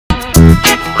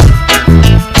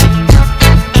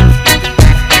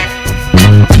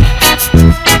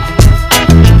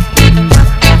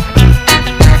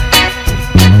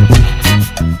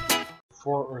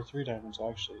Four or three diamonds,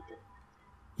 actually.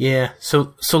 Yeah.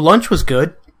 So lunch was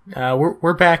good.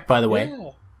 We're back, by the way.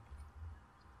 Yeah.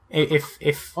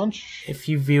 If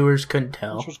you viewers couldn't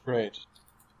tell, Lunch was great.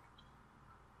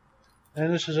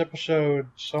 And this is episode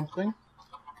something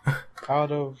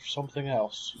out of something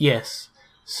else. Yes.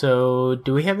 So,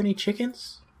 do we have any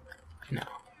chickens? No.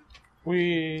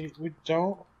 We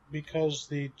don't, because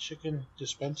the chicken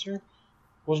dispenser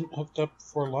wasn't hooked up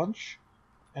for lunch,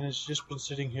 and it's just been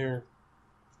sitting here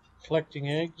collecting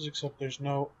eggs, except there's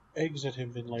no eggs that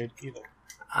have been laid either.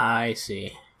 I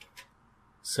see.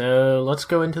 So, let's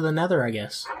go into the nether, I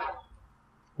guess.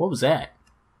 What was that?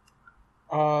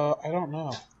 I don't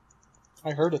know.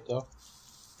 I heard it, though.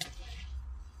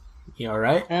 You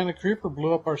alright? And a creeper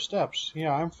blew up our steps.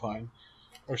 Yeah, I'm fine.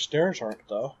 Our stairs aren't,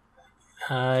 though.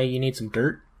 You need some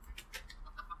dirt?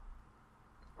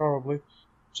 Probably.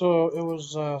 So, it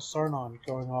was Sarnon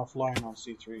going offline on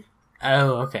C3.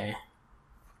 Oh, okay.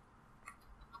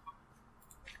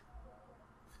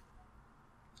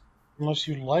 Unless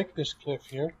you like this cliff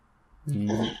here.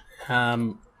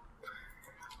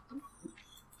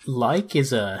 Like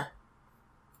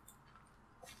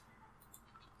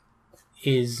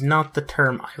is not the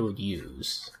term I would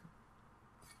use.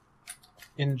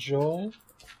 Enjoy?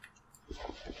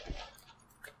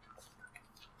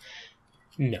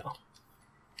 No.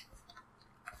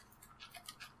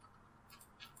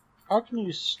 How can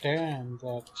you stand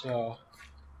that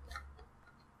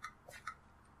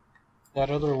that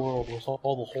other world with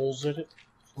all the holes in it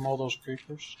from all those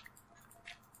creepers?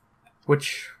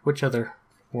 Which other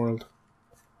world?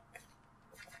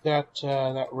 That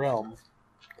realm.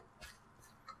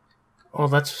 Oh,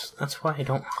 that's why I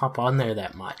don't hop on there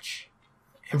that much.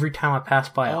 Every time I pass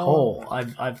by a hole,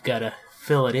 I've got to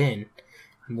fill it in.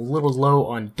 I'm a little low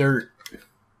on dirt.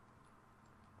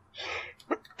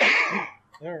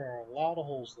 There are a lot of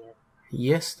holes there.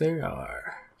 Yes, there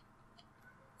are.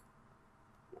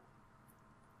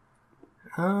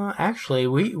 Actually,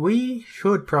 we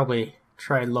should probably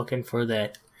try looking for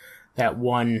that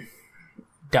one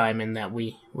diamond that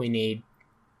we need.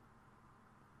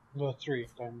 The 3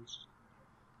 diamonds.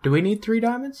 Do we need 3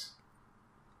 diamonds?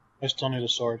 I still need a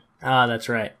sword. Ah, that's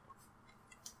right.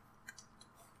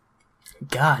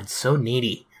 God, so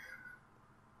needy.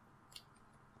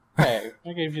 Hey,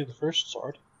 I gave you the first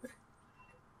sword.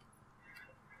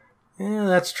 Yeah,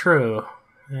 that's true.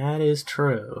 That is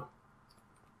true.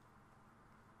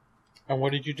 And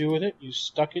what did you do with it? You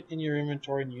stuck it in your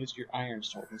inventory and used your iron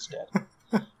sword instead.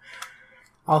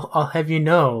 I'll have you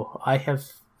know, I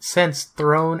have since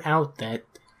thrown out that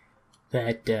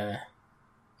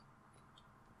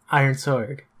iron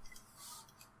sword.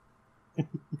 I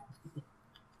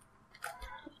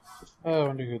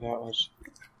wonder who that was.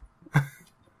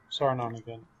 Sarnon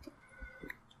again.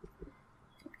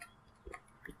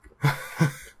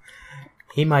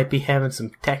 He might be having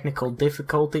some technical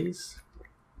difficulties.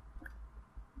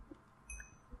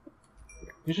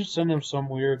 You should send him some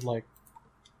weird,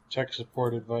 tech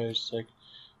support advice,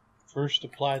 first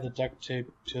apply the duct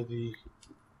tape to the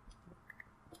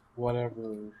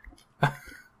whatever.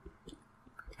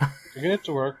 To get it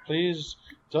to work, please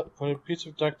put a piece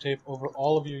of duct tape over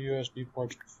all of your USB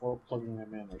ports before plugging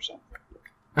them in or something.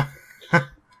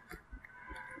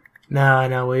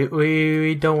 No,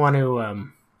 we don't want to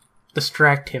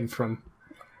distract him from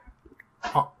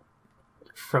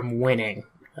winning,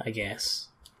 I guess.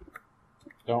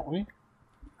 Don't we?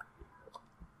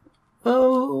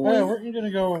 Oh. Hey, weren't you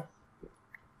gonna go?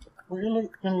 Were you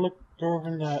gonna look over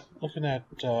in that, looking at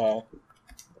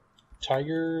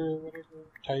Tiger, whatever,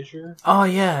 Tiger? Oh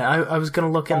yeah, I was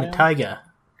gonna look in the taiga.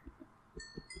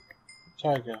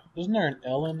 Taiga. Isn't there an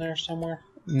L in there somewhere?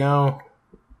 No.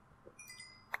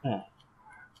 Huh.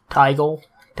 Tigle?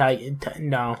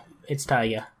 No, it's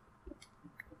taiga.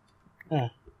 Huh.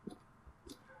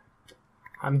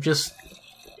 I'm just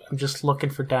looking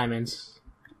for diamonds.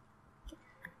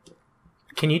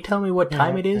 Can you tell me what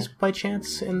time it is by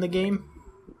chance in the game?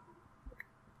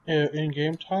 In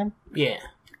game time? Yeah.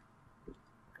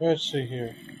 Let's see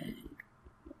here.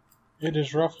 It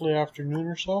is roughly afternoon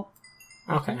or so.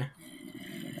 Okay.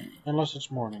 Unless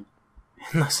it's morning.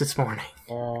 Unless it's morning.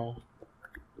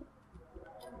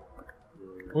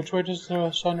 Which way does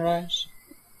the sun rise?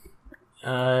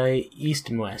 East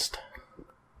and west.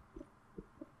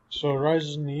 So it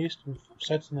rises in the east and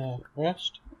sets in the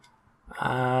west?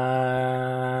 I'm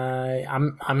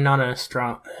not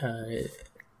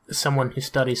someone who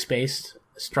studies space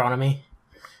astronomy.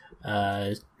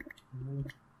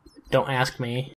 Don't ask me.